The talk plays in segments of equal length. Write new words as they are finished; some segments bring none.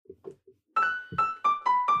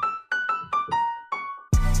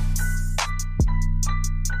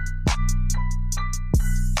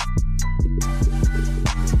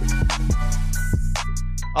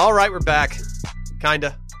All right, we're back.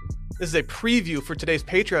 Kinda. This is a preview for today's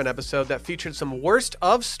Patreon episode that featured some worst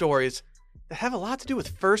of stories that have a lot to do with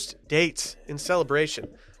first dates in celebration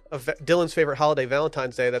of Dylan's favorite holiday,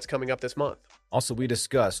 Valentine's Day, that's coming up this month. Also, we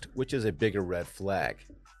discussed which is a bigger red flag,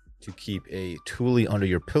 to keep a Thule under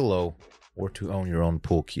your pillow or to own your own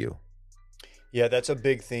pool cue. Yeah, that's a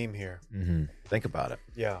big theme here. Mm-hmm. Think about it.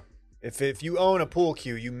 Yeah. If you own a pool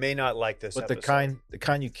cue, you may not like this But episode. the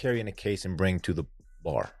kind you carry in a case and bring to the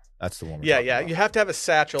bar. That's the one we're Yeah. talking about. You have to have a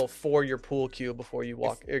satchel for your pool cue before you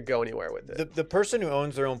walk or go anywhere with it. The person who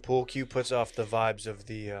owns their own pool cue puts off the vibes of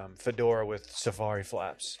the fedora with safari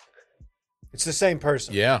flaps. It's the same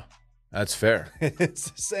person. Yeah, that's fair. It's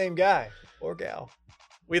the same guy or gal.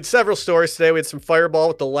 We had several stories today. We had some Fireball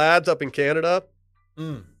with the lads up in Canada.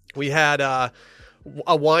 We had a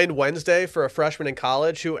Wine Wednesday for a freshman in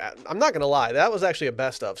college who, I'm not going to lie, that was actually a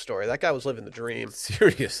best of story. That guy was living the dream.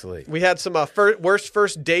 Seriously. We had some worst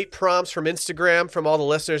first date prompts from Instagram from all the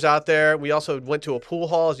listeners out there. We also went to a pool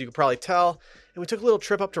hall, as you could probably tell. And we took a little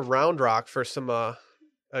trip up to Round Rock for some a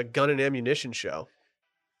gun and ammunition show.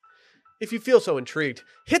 If you feel so intrigued,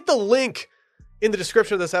 hit the link in the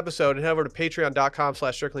description of this episode and head over to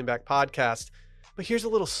patreon.com/circlingbackpodcast. But here's a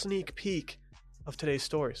little sneak peek of today's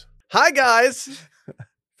stories. Hi, guys.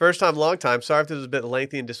 First time, long time. Sorry if this was a bit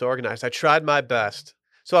lengthy and disorganized. I tried my best.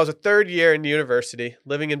 So I was a third year in university,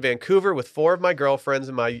 living in Vancouver with 4 of my girlfriends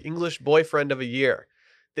and my English boyfriend of a year.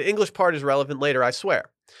 The English part is relevant later, I swear.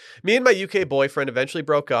 Me and my UK boyfriend eventually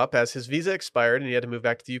broke up as his visa expired and he had to move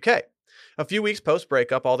back to the UK. A few weeks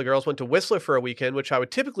post-breakup, all the girls went to Whistler for a weekend, which I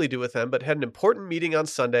would typically do with them, but had an important meeting on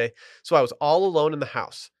Sunday, so I was all alone in the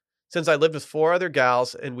house. Since I lived with 4 other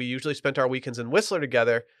gals and we usually spent our weekends in Whistler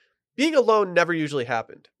together, being alone never usually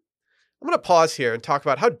happened. I'm going to pause here and talk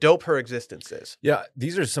about how dope her existence is. Yeah,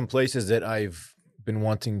 these are some places that I've been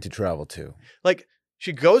wanting to travel to. Like,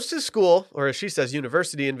 she goes to school, or as she says,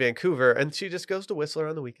 university in Vancouver, and she just goes to Whistler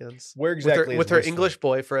on the weekends. Where exactly With is her Whistler? English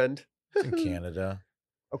boyfriend. It's in Canada,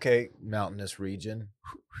 Okay. mountainous region.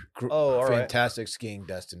 Oh, all right. Fantastic skiing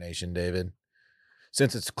destination, David.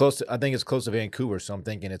 Since it's close to, I think it's close to Vancouver, so I'm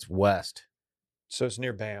thinking it's west. So it's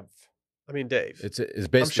near Banff. I mean, Dave, It's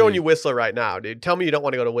basically. I'm showing you Whistler right now, dude. Tell me you don't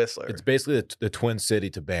want to go to Whistler. It's basically the twin city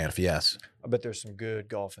to Banff. Yes. I bet there's some good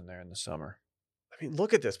golf in there in the summer. I mean,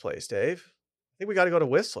 look at this place, Dave. I think we got to go to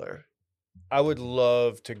Whistler. I would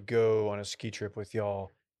love to go on a ski trip with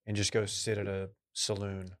y'all and just go sit at a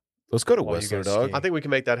saloon. Let's go to While you Whistler, guys dog. ski. I think we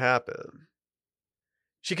can make that happen.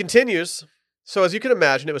 She continues. So as you can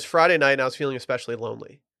imagine, it was Friday night and I was feeling especially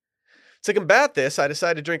lonely. To combat this, I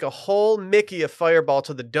decided to drink a whole Mickey of Fireball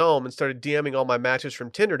to the dome and started DMing all my matches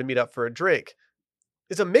from Tinder to meet up for a drink.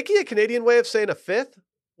 Is a Mickey a Canadian way of saying a fifth?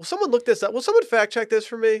 Will someone look this up? Will someone fact check this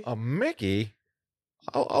for me? A Mickey?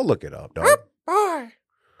 I'll look it up, dog. Boy,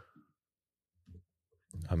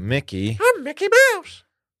 A Mickey. I'm Mickey Mouse.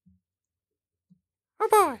 Oh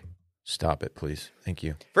boy. Stop it, please. Thank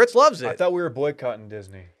you. Fritz loves I it. thought we were boycotting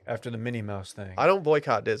Disney after the Minnie Mouse thing. I don't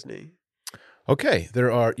boycott Disney. Okay,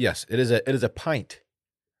 there are. Yes, it is a pint.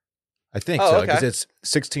 I think Oh, so okay. because it's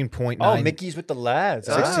 16.9. Oh, Mickey's with the lads.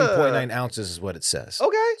 Ah. 16.9 ounces is what it says.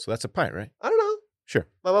 Okay. So that's a pint, right? I don't know. Sure.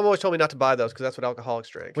 My mom always told me not to buy those because that's what alcoholics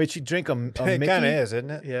drink. Wait, you drink a Mickey? It kind of is, isn't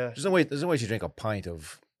it? Yeah. There's no way you drink a pint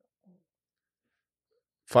of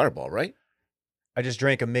Fireball, right? I just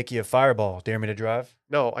drank a Mickey of Fireball. Dare me to drive?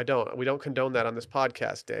 No, I don't. We don't condone that on this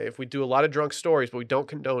podcast, Dave. We do a lot of drunk stories, but we don't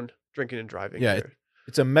condone drinking and driving. Yeah, here.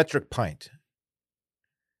 It's a metric pint.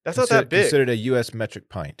 That's not that big. Considered a U.S. metric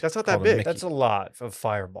pint. That's not that called a big. Mickey. That's a lot of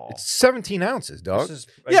Fireball. It's 17 ounces, dog. This is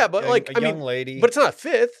Yeah, but like, a I mean, young lady. But it's not a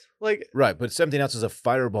fifth. Like, Right, but 17 ounces of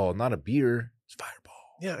Fireball, not a beer. It's Fireball.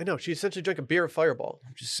 yeah, I know. She essentially drank a beer of Fireball.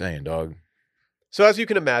 I'm just saying, dog. So as you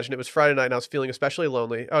can imagine, it was Friday night and I was feeling especially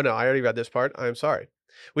lonely. Oh, no, I already read this part. I'm sorry.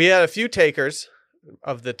 We had a few takers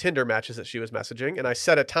of the Tinder matches that she was messaging, and I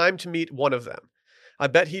set a time to meet one of them. I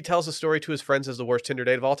bet he tells the story to his friends as the worst Tinder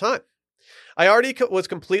date of all time. I already was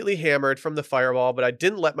completely hammered from the Fireball, but I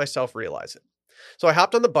didn't let myself realize it. So I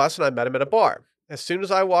hopped on the bus and I met him at a bar. As soon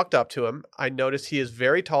as I walked up to him, I noticed he is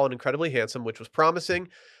very tall and incredibly handsome, which was promising,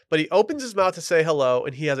 but he opens his mouth to say hello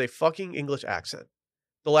and he has a fucking English accent.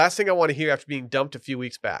 The last thing I want to hear after being dumped a few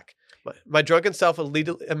weeks back. My drunken self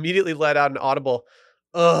immediately let out an audible,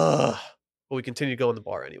 ugh. But we continued to go in the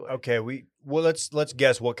bar anyway. Okay, let's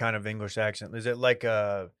guess what kind of English accent. Is it like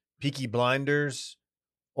Peaky Blinders,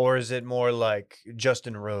 or is it more like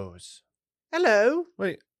Justin Rose? Hello.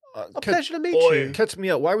 Wait. A pleasure to meet boy. you. Catch me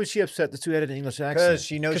up. Why was she upset that you had an English Because accent?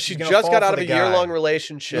 she knows Because she's she gonna just fall got out for of a the guy. year-long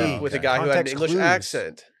relationship Oh, with a okay. guy who had an Context English clues.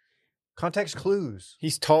 accent. Context clues.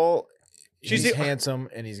 He's tall, She's he's the- handsome,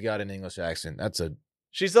 and he's got an English accent. That's a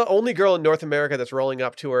She's the only girl in North America that's rolling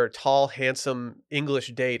up to her tall, handsome English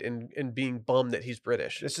date and being bummed that he's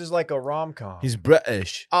British. This is like a rom-com. He's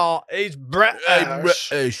British. Oh, he's British.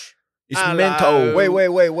 British. It's Hello. mental.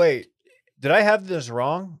 Wait. Did I have this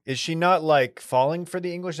wrong? Is she not like falling for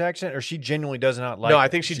the English accent, or she genuinely does not like No, it? I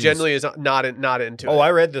think she genuinely is not into it. Oh, I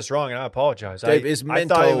read this wrong, and I apologize. Dave, it's I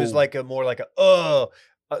thought it was mental. like more like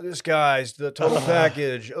this guy's the total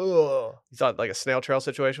package. You thought like a snail trail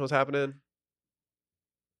situation was happening?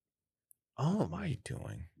 Oh What are my, you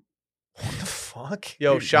doing? what the fuck?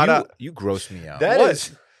 Yo, Dude, shout out. You gross me out.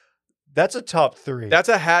 That's a top 3. That's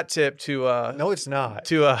a hat tip to no, it's not.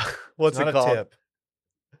 What's It's not it called? a tip.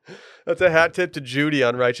 That's a hat tip to Judy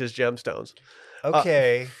on Righteous Gemstones.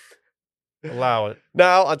 Okay, allow it.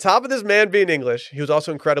 Now, on top of this man being English, he was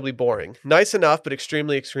also incredibly boring. Nice enough, but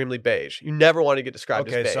extremely, extremely beige. You never want to get described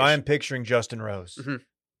as Okay, beige. so I am picturing Justin Rose. Mhm.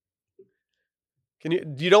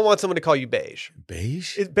 You don't want someone to call you beige.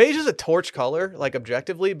 Beige? Beige is a torch color, like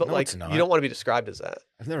objectively, but No, like it's not. you don't want to be described as that.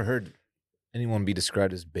 I've never heard anyone be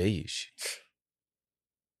described as beige.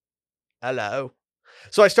 Hello.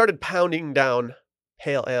 So I started pounding down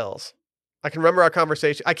pale ales. I can remember our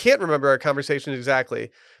conversation. I can't remember our conversation exactly,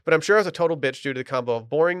 but I'm sure I was a total bitch due to the combo of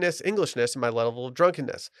boringness, Englishness, and my level of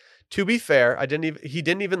drunkenness. To be fair, he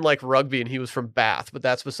didn't even like rugby, and he was from Bath, but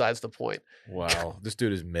that's besides the point. Wow, this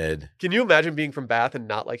dude is mid. Can you imagine being from Bath and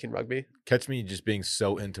not liking rugby? Catch me just being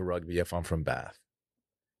so into rugby if I'm from Bath.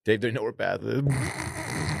 Dave, do you know where Bath is?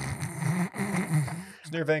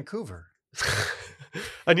 It's near Vancouver.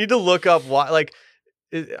 I need to look up why. Like,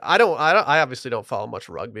 I obviously don't follow much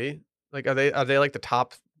rugby. Like, are they like the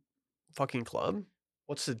top fucking club?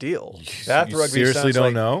 What's the deal? Bath You rugby seriously sounds don't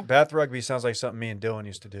like, know? Bath rugby sounds like something me and Dylan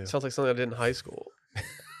used to do. Sounds like something I did in high school.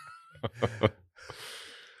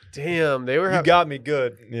 Damn, they were. You got me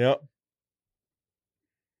good. Yep.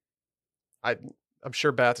 I'm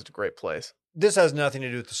sure Bath's a great place. This has nothing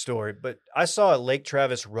to do with the story, but I saw a Lake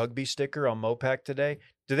Travis rugby sticker on Mopac today.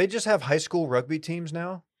 Do they just have high school rugby teams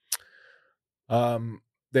now?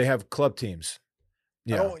 They have club teams.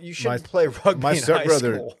 Yeah. Oh, you shouldn't play rugby My in high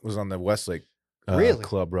stepbrother school. was on the Westlake Really?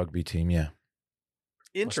 club rugby team. Yeah.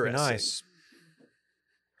 Must be Interesting. nice.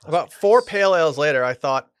 About 4 pale ales later, I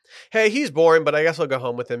thought, hey, he's boring, but I guess I'll go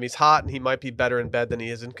home with him. He's hot, and he might be better in bed than he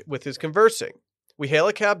is with his conversing. We hail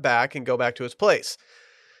a cab back and go back to his place.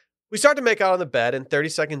 We start to make out on the bed, and 30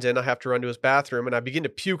 seconds in, I have to run to his bathroom, and I begin to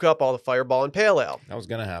puke up all the Fireball and pale ale. That was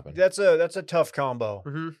gonna happen. That's a tough combo.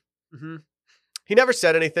 He never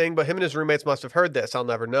said anything, but him and his roommates must have heard this. I'll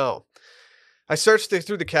never know. I search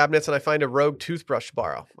through the cabinets and I find a rogue toothbrush to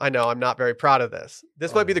borrow. I know, I'm not very proud of this.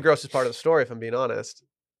 This might be the grossest part of the story, if I'm being honest.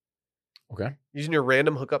 Okay. Using your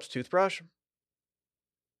random hookups toothbrush?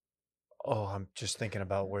 Oh, I'm just thinking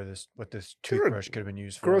about what this There are toothbrush could have been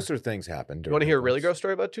used for. Grosser things happen. You want to hear a really gross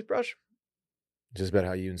story about a toothbrush? Just about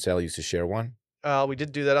how you and Sally used to share one. We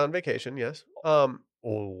did do that on vacation, yes.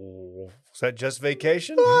 Oh, is that just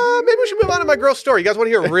vacation? Maybe we should move on to my gross story. You guys want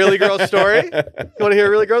to hear a really gross story? You want to hear a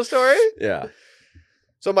really gross story? Yeah.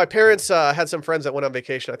 So my parents had some friends that went on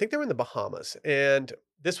vacation. I think they were in the Bahamas. And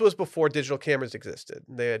this was before digital cameras existed.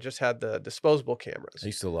 They had just had the disposable cameras. I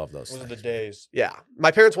used to love those. Those are the things. days. Yeah. My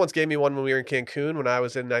parents once gave me one when we were in Cancun when I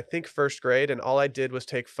was in, I think, first grade. And all I did was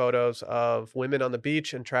take photos of women on the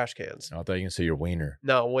beach and trash cans. I thought you were gonna say your wiener.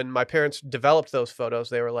 No, when my parents developed those photos,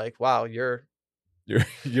 they were like, wow, you're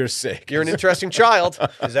You're sick. an interesting child.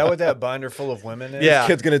 Is that what that binder full of women is? Yeah.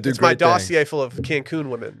 Kid's gonna do It's my great things. dossier full of Cancun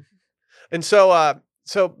women. And so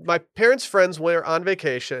so my parents' friends were on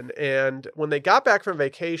vacation, and when they got back from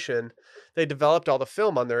vacation, they developed all the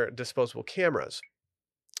film on their disposable cameras.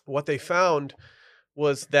 What they found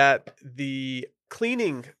was that the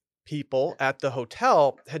cleaning people at the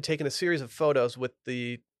hotel had taken a series of photos with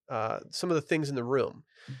the some of the things in the room.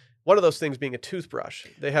 One of those things being a toothbrush.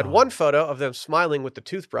 They had one photo of them smiling with the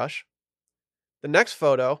toothbrush. The next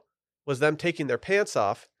photo was them taking their pants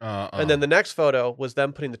off. And then the next photo was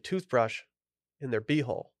them putting the toothbrush in their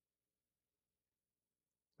beehole.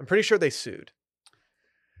 I'm pretty sure they sued.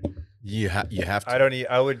 you have to. I don't.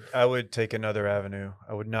 I would take another avenue.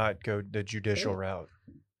 I would not go the judicial route.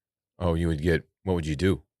 Oh, you would get. What would you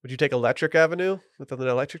do? Would you take Electric Avenue with an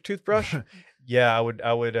electric toothbrush? Yeah, I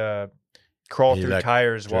would crawl through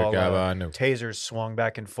tires while Avenue. tasers swung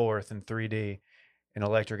back and forth in 3D and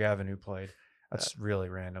Electric Avenue played. That's really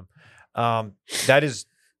random. That is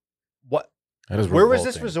what. That is Where was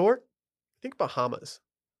this revolting. resort? I think Bahamas.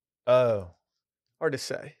 Oh, Hard to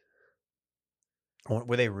say.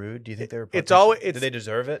 were they rude? Do you think they were? It's always- Did they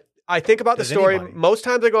deserve it? I think about the Does story. anybody? Most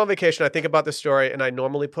times I go on vacation, I think about the story, and I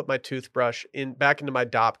normally put my toothbrush back into my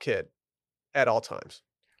DOP kit at all times.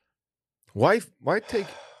 Why take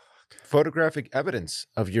photographic evidence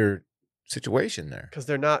of your situation there? Because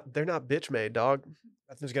they're not bitch made, dog.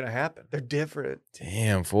 Nothing's gonna happen. They're different.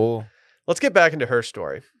 Damn, fool. Let's get back into her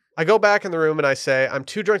story. I go back in the room and I say, I'm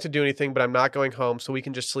too drunk to do anything, but I'm not going home, so we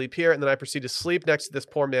can just sleep here. And then I proceed to sleep next to this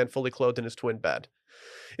poor man fully clothed in his twin bed.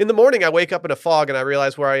 In the morning, I wake up in a fog and I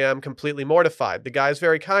realize where I am, completely mortified. The guy is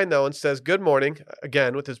very kind, though, and says, good morning,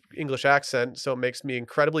 again with his English accent, so it makes me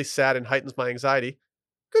incredibly sad and heightens my anxiety.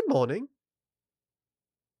 Good morning.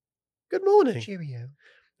 Good morning. Cheerio.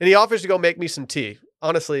 And he offers to go make me some tea.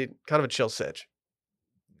 Honestly, kind of a chill sitch.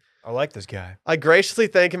 I like this guy. I graciously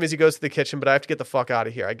thank him as he goes to the kitchen, but I have to get the fuck out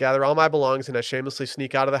of here. I gather all my belongings and I shamelessly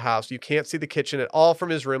sneak out of the house. You can't see the kitchen at all from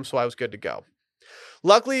his room, so I was good to go.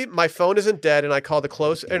 Luckily, my phone isn't dead, and I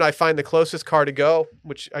find the closest car to go.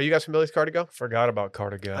 Which, are you guys familiar with Car to Go? Forgot about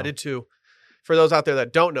Car2Go. I did too. For those out there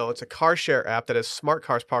that don't know, it's a car share app that has smart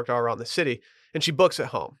cars parked all around the city, and she books at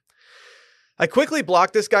home. I quickly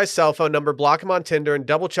blocked this guy's cell phone number, block him on Tinder, and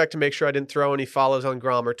double check to make sure I didn't throw any follows on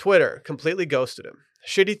Grom or Twitter. Completely ghosted him.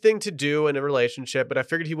 Shitty thing to do in a relationship, but I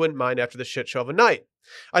figured he wouldn't mind after the shit show of a night.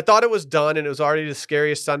 I thought it was done, and it was already the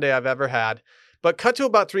scariest Sunday I've ever had. But cut to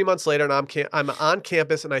about 3 months later, and I'm on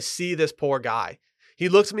campus, and I see this poor guy. He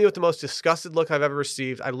looks at me with the most disgusted look I've ever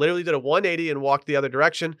received. I literally did a 180 and walked the other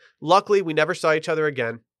direction. Luckily, we never saw each other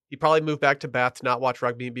again. He probably moved back to Bath to not watch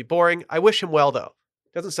rugby and be boring. I wish him well, though.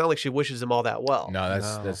 Doesn't sound like she wishes him all that well. No,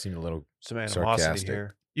 No. that seemed a little Some animosity sarcastic.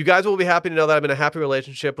 here. You guys will be happy to know that I'm in a happy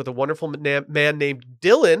relationship with a wonderful man named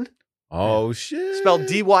Dylan, Oh, shit. spelled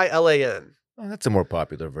Dylan. Oh, that's a more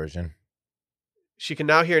popular version. She can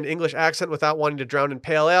now hear an English accent without wanting to drown in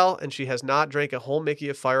pale ale, and she has not drank a whole Mickey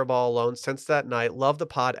of Fireball alone since that night. Love the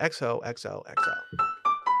pod. XOXOXO.